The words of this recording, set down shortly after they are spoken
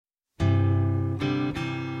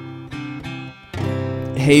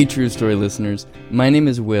Hey, True Story listeners. My name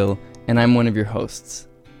is Will, and I'm one of your hosts.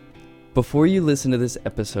 Before you listen to this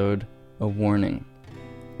episode, a warning.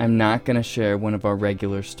 I'm not going to share one of our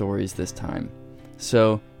regular stories this time.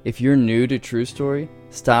 So, if you're new to True Story,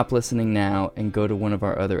 stop listening now and go to one of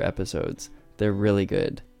our other episodes. They're really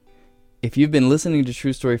good. If you've been listening to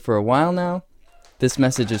True Story for a while now, this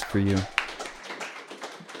message is for you.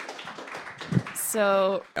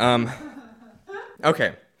 So,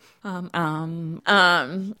 Okay.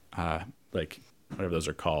 Like, whatever those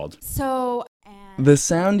are called. So, The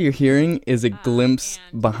sound you're hearing is a glimpse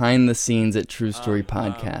behind the scenes at True Story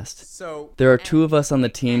Podcast. There are two of us on the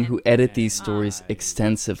team who edit these stories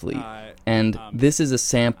extensively, and this is a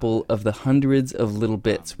sample of the hundreds of little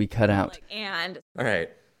bits we cut out. All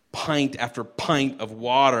right. Pint after pint of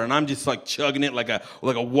water, and I'm just like chugging it like a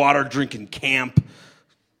water drinking camp.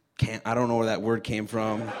 I don't know where that word came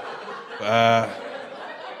from.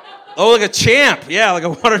 Like a champ. Yeah, like a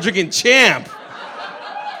water drinking champ.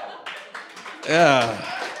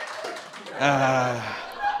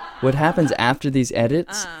 What happens after these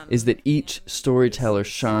edits is that each storyteller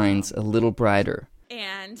shines a little brighter.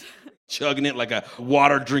 and Chugging it like a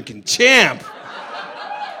water drinking champ.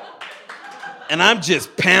 And I'm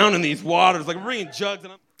just pounding these waters, like bringing jugs,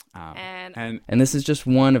 and I'm... And this is just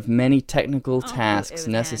one of many technical tasks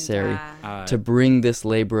necessary to bring this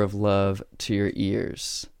labor of love to your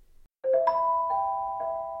ears.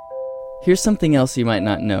 Here's something else you might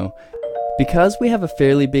not know. Because we have a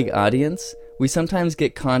fairly big audience, we sometimes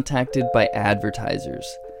get contacted by advertisers.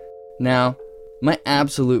 Now, my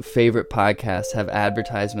absolute favorite podcasts have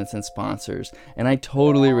advertisements and sponsors, and I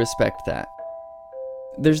totally respect that.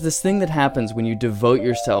 There's this thing that happens when you devote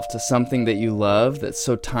yourself to something that you love that's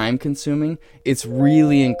so time-consuming. It's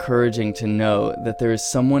really encouraging to know that there is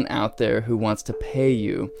someone out there who wants to pay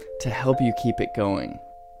you to help you keep it going.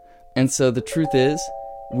 And so the truth is,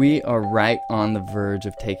 we are right on the verge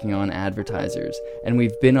of taking on advertisers, and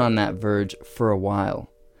we've been on that verge for a while.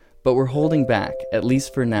 But we're holding back, at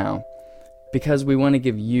least for now, because we want to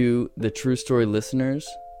give you, the True Story listeners,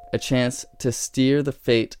 a chance to steer the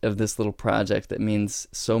fate of this little project that means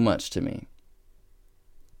so much to me.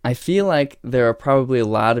 I feel like there are probably a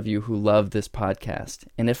lot of you who love this podcast,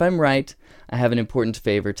 and if I'm right, I have an important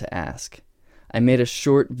favor to ask. I made a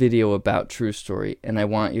short video about True Story, and I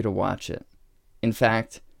want you to watch it. In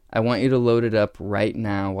fact, I want you to load it up right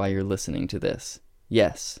now while you're listening to this.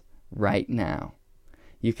 Yes, right now.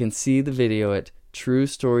 You can see the video at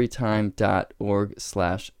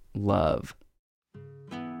truestorytime.org/love.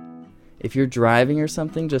 If you're driving or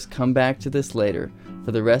something, just come back to this later.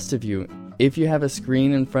 For the rest of you, if you have a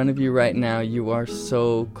screen in front of you right now, you are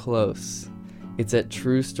so close. It's at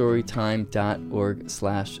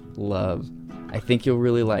truestorytime.org/love. I think you'll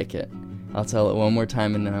really like it. I'll tell it one more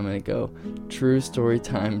time and then I'm going to go.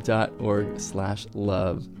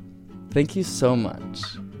 truestorytime.org/love. Thank you so much.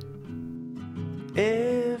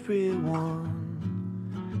 Everyone,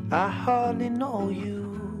 I hardly know you.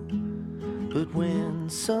 But when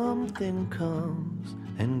something comes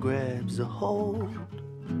and grabs a hold,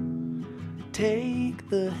 take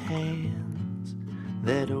the hands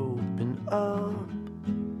that open up.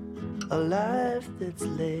 A life that's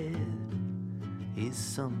led is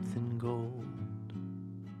something gold.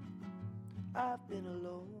 I've been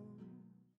alone.